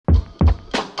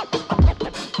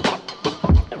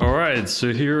Alright,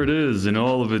 so here it is in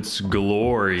all of its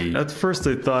glory. At first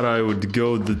I thought I would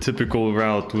go the typical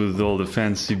route with all the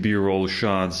fancy B-roll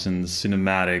shots and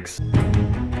cinematics.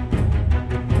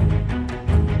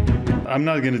 I'm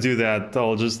not gonna do that.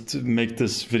 I'll just make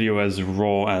this video as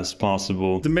raw as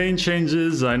possible. The main change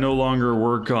is I no longer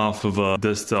work off of a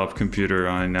desktop computer.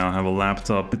 I now have a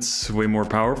laptop. It's way more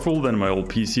powerful than my old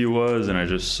PC was, and I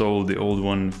just sold the old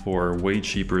one for way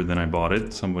cheaper than I bought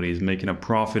it. Somebody's making a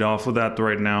profit off of that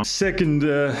right now.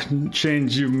 Second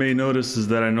change you may notice is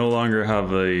that I no longer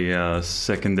have a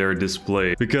secondary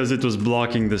display because it was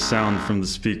blocking the sound from the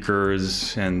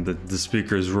speakers, and the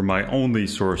speakers were my only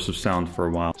source of sound for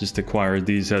a while. Just acquired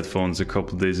these headphones a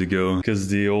couple days ago because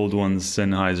the old ones,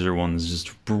 Sennheiser ones,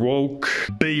 just broke.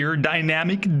 Bayer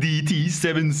Dynamic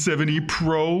DT770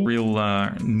 Pro. Real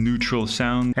neutral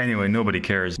sound. Anyway, nobody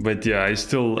cares. But yeah, I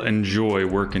still enjoy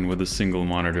working with a single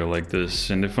monitor like this.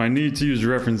 And if I need to use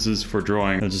references for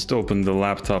drawing, I'll just open the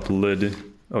laptop lid.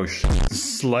 Oh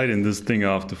sliding this thing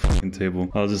off the fucking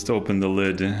table. I'll just open the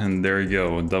lid and there you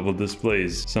go, double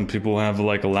displays. Some people have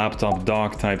like a laptop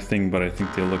dock type thing, but I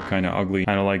think they look kind of ugly.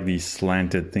 I don't like these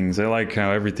slanted things. I like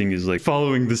how everything is like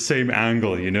following the same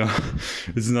angle, you know?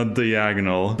 It's not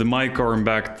diagonal. The mic arm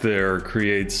back there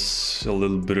creates a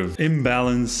little bit of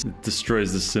imbalance. It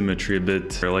destroys the symmetry a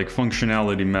bit. Like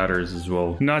functionality matters as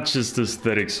well. Not just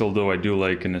aesthetics, although I do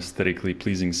like an aesthetically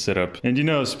pleasing setup. And you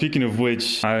know, speaking of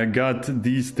which, I got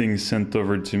these things sent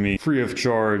over to me free of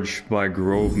charge by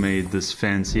Grovemade, this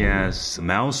fancy ass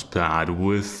mouse pad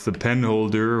with the pen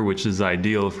holder, which is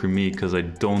ideal for me because I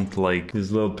don't like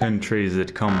these little pen trays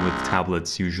that come with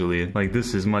tablets usually. Like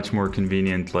this is much more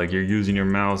convenient, like you're using your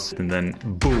mouse and then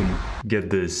boom, get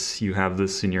this, you have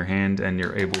this in your hand and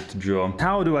you're able to draw.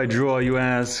 How do I draw, you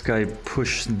ask? I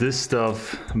push this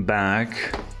stuff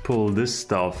back, pull this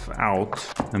stuff out,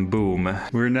 and boom,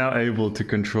 we're now able to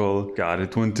control. God,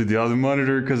 it went to the other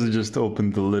monitor because it just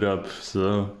opened the lid up,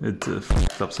 so it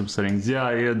fucked up some settings. Yeah,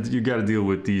 you gotta deal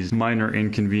with these minor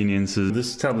inconveniences.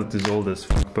 This tablet is old as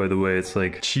fuck, by the way. It's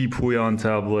like cheap Huion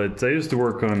tablet. I used to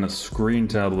work on a screen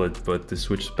tablet, but they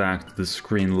switched back to the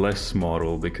screen-less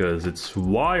model because it's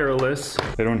wireless.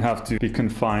 I don't have to be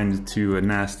confined to a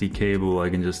nasty cable. I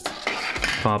can just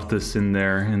pop this in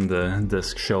there in the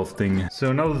desk shelf thing. So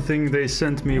another thing they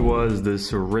sent me was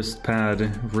this wrist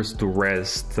pad, wrist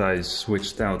rest. I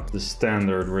switched out the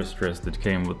standard wrist rest that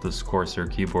came with this Corsair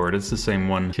keyboard. It's the same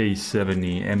one,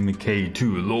 K70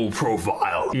 MK2 low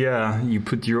profile. Yeah, you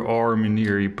put your arm in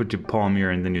here, you put your palm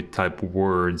here, and then you type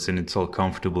words and it's all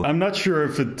comfortable. I'm not sure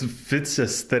if it fits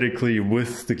aesthetically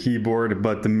with the keyboard,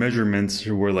 but the measurements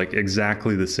were like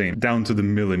exactly the same, down to the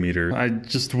millimeter. I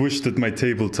just wish that my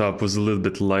tabletop was a little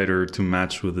bit lighter to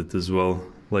match with it as well.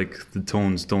 Like the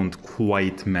tones don't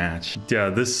quite match. Yeah,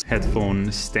 this headphone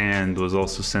stand was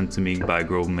also sent to me by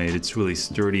Grovemade. It's really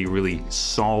sturdy, really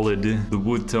solid. The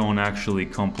wood tone actually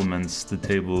complements the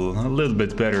table a little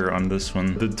bit better on this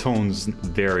one. The tones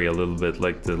vary a little bit,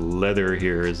 like the leather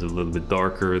here is a little bit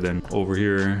darker than over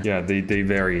here. Yeah, they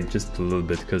vary just a little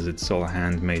bit because it's all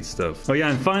handmade stuff. Oh yeah,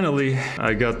 and finally,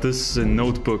 I got this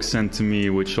notebook sent to me,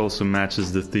 which also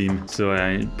matches the theme. So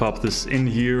I popped this in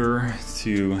here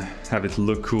to have it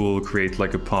look cool, create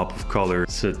like a pop of color.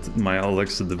 Set my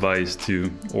Alexa device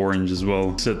to orange as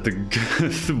well. Set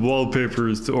the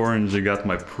wallpapers to orange. I got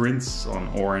my prints on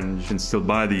orange. You can still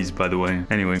buy these, by the way.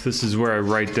 Anyway, this is where I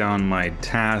write down my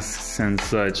tasks and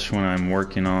such when I'm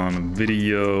working on a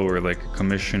video or like a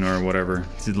commission or whatever.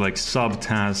 Did like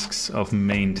subtasks of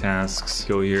main tasks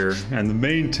go here, and the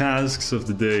main tasks of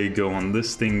the day go on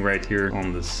this thing right here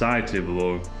on the side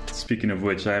table. Speaking of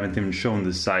which, I haven't even shown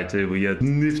this side table yet.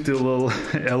 Nifty little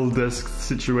L-desk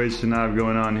situation I have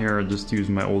going on here. I just use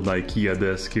my old IKEA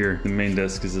desk here. The main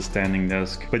desk is a standing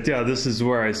desk. But yeah, this is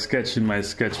where I sketch in my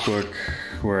sketchbook,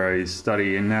 where I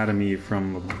study anatomy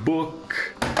from a book.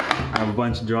 I have a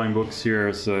bunch of drawing books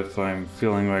here, so if I'm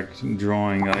feeling like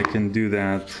drawing, I can do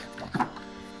that.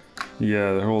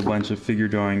 Yeah, a whole bunch of figure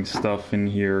drawing stuff in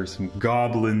here, some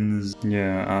goblins.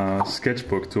 Yeah,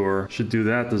 sketchbook tour. Should do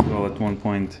that as well at one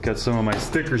point. Got some of my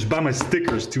stickers. Buy my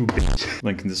stickers too, bitch.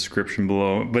 Link in the description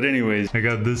below. But anyways, I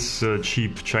got this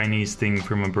cheap Chinese thing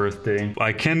for my birthday.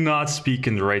 I cannot speak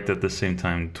and write at the same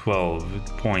time.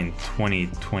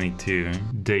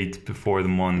 12.2022. Date before the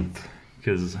month,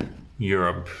 because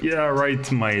Europe. Yeah,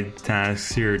 write my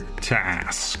tasks here.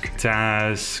 Task.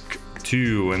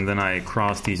 2, and then I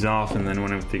cross these off, and then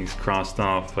when everything's crossed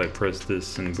off, I press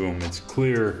this and boom, it's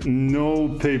clear. No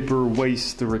paper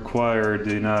waste required,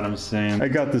 you know what I'm saying? I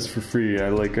got this for free. I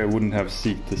wouldn't have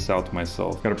seeked this out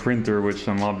myself. Got a printer, which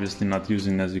I'm obviously not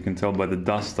using, as you can tell by the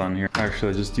dust on here.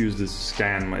 Actually, I just used this to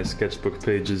scan my sketchbook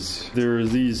pages. There are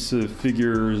these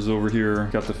figures over here.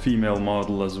 Got the female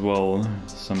model as well,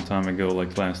 some time ago,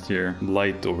 like last year.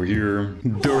 Light over here.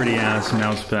 Dirty ass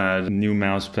mouse pad. New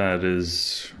mouse pad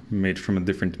is made from a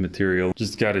different material.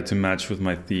 Just got it to match with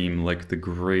my theme, like the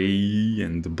gray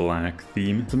and the black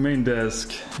theme. The main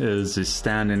desk is a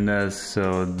standing desk,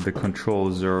 so the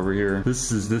controls are over here. This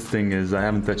thing is, I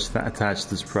haven't attached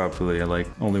this properly.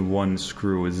 Only one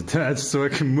screw is attached, so I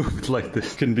can move it like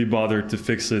this. Couldn't be bothered to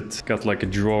fix it. Got like a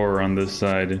drawer on this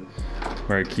side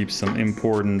where I keep some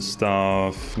important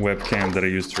stuff. Webcam that I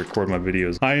use to record my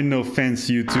videos. I ain't no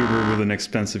fancy YouTuber with an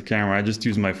expensive camera. I just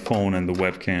use my phone and the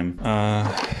webcam.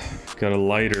 Got a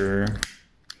lighter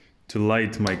to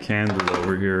light my candle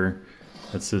over here.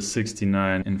 That says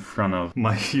 69 in front of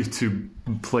my YouTube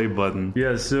play button.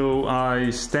 Yeah, so I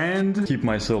stand, keep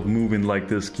myself moving like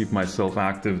this, keep myself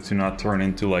active to not turn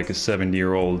into like a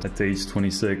 70-year-old at age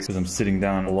 26, because I'm sitting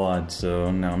down a lot. So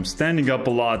now I'm standing up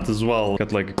a lot as well.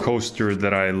 Got like a coaster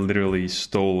that I literally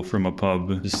stole from a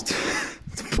pub. Just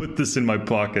to put this in my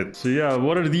pocket. So yeah,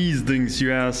 what are these things,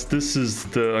 you ask? This is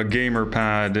a gamer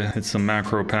pad. It's a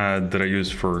macro pad that I use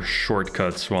for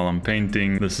shortcuts while I'm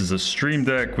painting. This is a stream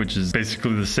deck, which is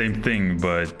basically the same thing,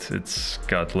 but it's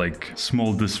got like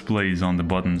small displays on the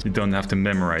buttons. You don't have to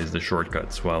memorize the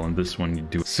shortcuts, while in this one you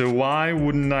do. So why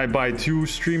wouldn't I buy 2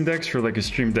 stream decks for like a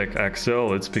Stream Deck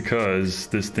XL? It's because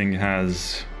this thing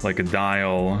has like a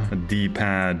dial, a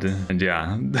D-pad, and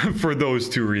yeah, for those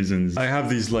 2 reasons. I have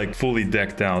these like fully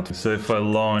decked out. So if I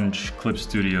launch Clip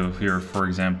Studio here, for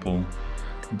example,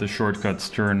 the shortcuts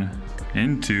turn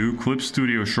into Clip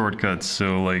Studio shortcuts.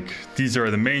 So like these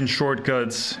are the main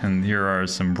shortcuts, and here are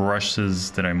some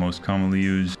brushes that I most commonly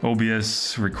use.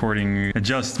 OBS recording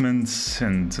adjustments,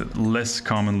 and less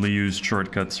commonly used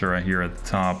shortcuts are right here at the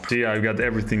top. So yeah, I've got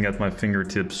everything at my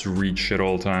fingertips reach at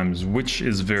all times, which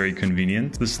is very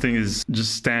convenient. This thing is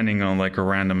just standing on like a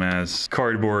random ass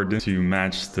cardboard to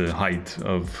match the height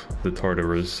of the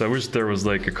Tartarus. I wish there was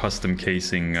like a custom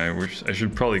casing. I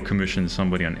should probably commission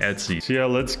somebody on Etsy. So yeah,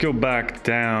 let's go back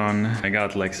down. I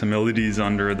got like some LEDs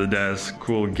under the desk.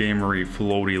 Cool gamery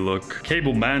floaty look.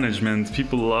 Cable management.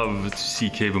 People love to see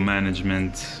cable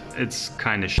management. It's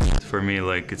kind of shit for me.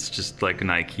 Like it's just like an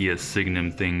IKEA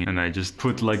Signum thing, and I just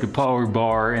put like a power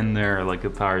bar in there, like a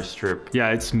power strip. Yeah,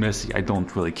 it's messy. I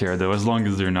don't really care though, as long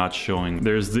as they're not showing.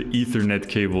 There's the Ethernet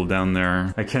cable down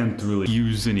there. I can't really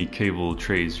use any cable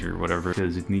trays or whatever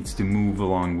because it needs to move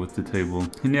along with the table.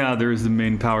 And yeah, there's the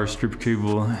main power strip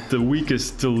cable. The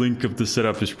weakest link of the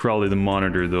setup is probably the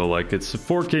monitor though. Like it's a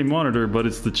 4K monitor, but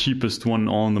it's the cheapest one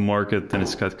on the market, and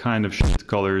it's got kind of shit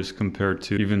colors compared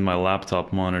to even my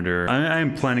laptop monitor. I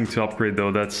am planning to upgrade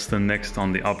though. That's the next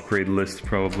on the upgrade list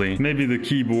probably. Maybe the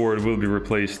keyboard will be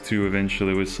replaced too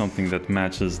eventually with something that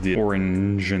matches the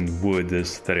orange and wood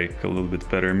aesthetic a little bit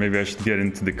better. Maybe I should get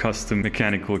into the custom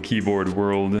mechanical keyboard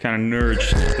world. Kind of nerd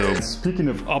shit though. Speaking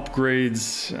of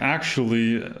upgrades,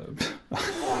 actually...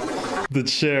 The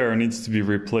chair needs to be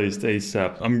replaced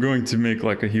ASAP. I'm going to make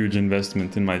like a huge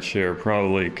investment in my chair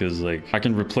probably, because like I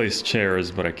can replace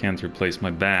chairs but I can't replace my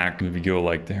back. Maybe go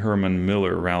like the Herman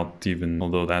Miller route even,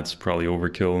 although that's probably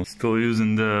overkill. Still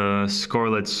using the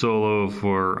Scarlett Solo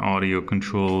for audio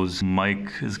controls.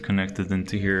 Mic is connected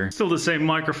into here. Still the same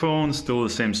microphone, still the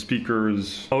same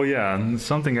speakers. Oh yeah,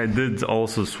 something I did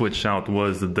also switch out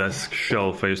was the desk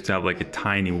shelf. I used to have like a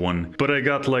tiny one, but I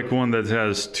got like one that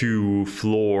has 2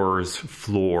 floors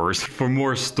for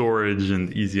more storage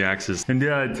and easy access. And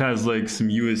yeah, it has like some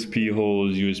USB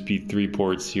holes, USB 3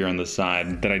 ports here on the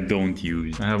side that I don't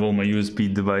use. I have all my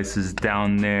USB devices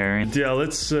down there. And yeah,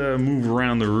 let's move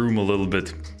around the room a little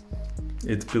bit.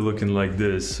 It'd be looking like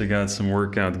this. I got some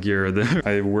workout gear there.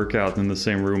 I work out in the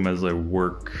same room as I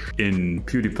work in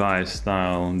PewDiePie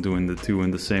style. I'm doing the 2 in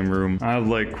the same room. I have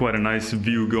like quite a nice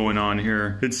view going on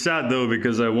here. It's sad though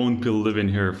because I won't be living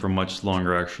here for much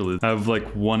longer actually. I have like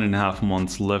 1.5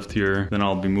 months left here. Then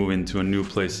I'll be moving to a new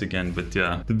place again. But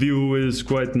yeah, the view is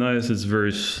quite nice. It's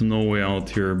very snowy out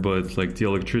here, but like the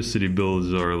electricity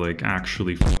bills are like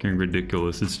actually fucking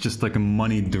ridiculous. It's just like a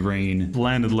money drain.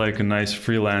 Landed like a nice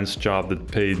freelance job that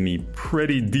paid me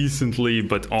pretty decently,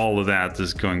 but all of that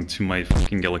is going to my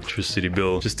fucking electricity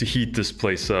bill just to heat this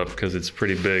place up because it's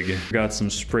pretty big. Got some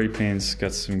spray paints,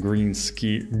 got some green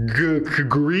screen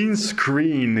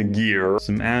gear,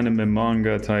 some anime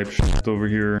manga type shit over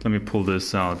here. Let me pull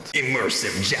this out.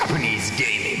 Immersive Japanese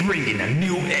gaming, bringing a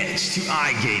new edge to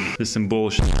iGaming. There's some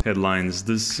bullshit headlines.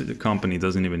 This company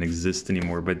doesn't even exist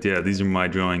anymore, but yeah, these are my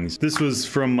drawings. This was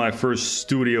from my first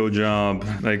studio job.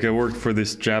 Like, I worked for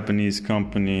this Japanese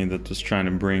company that was trying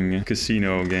to bring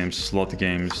casino games, slot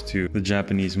games to the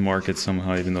Japanese market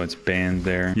somehow, even though it's banned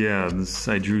there. Yeah,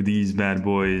 I drew these bad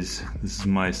boys. This is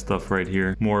my stuff right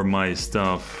here. More of my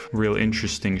stuff. Real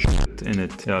interesting shit in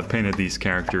it. I painted these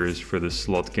characters for the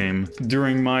slot game.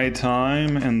 During my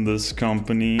time, and this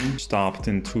company stopped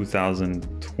in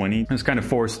 2020. I was kind of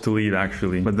forced to leave,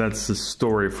 actually, but that's a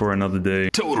story for another day.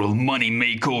 Total money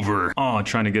makeover. Oh,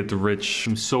 trying to get the rich.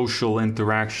 Some social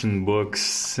interaction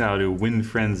books, how to win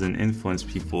friends and influence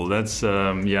people. That's,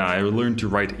 yeah, I learned to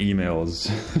write emails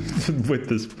with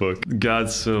this book.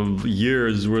 Got some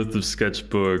years worth of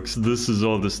sketchbooks. This is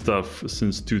all the stuff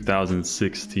since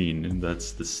 2016. And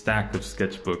that's the stack of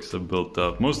sketchbooks I've built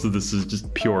up. Most of this is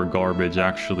just pure garbage,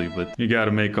 actually, but you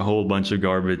gotta make a whole bunch of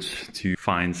garbage to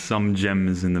find some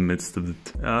gems in the midst of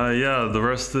it. Yeah, the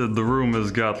rest of the room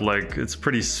has got, like, it's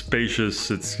pretty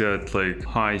spacious. It's got like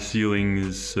high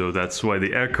ceilings, so that's why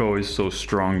the echo is so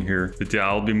strong here. But yeah,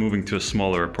 I'll be moving to a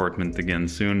smaller apartment again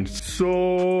soon,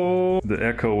 so the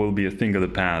echo will be a thing of the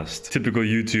past. Typical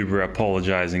YouTuber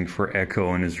apologizing for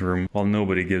echo in his room while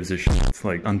nobody gives a shit,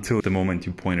 like, until the moment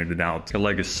you pointed it out. Got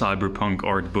like a cyberpunk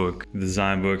art book,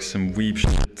 design books, some weeb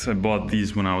shit. I bought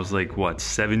these when I was like, what,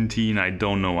 17? I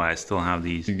don't know why I still have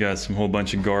these. You got some whole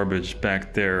bunch of garbage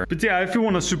back there. But yeah, if you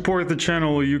want to support the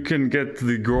channel, you can get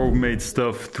the Grovemade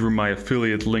stuff through my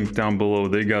affiliate link down below.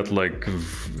 They got like a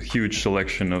huge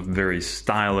selection of very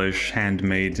stylish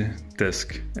handmade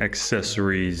desk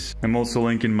accessories. I'm also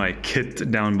linking my kit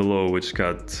down below, which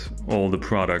got all the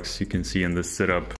products you can see in this setup.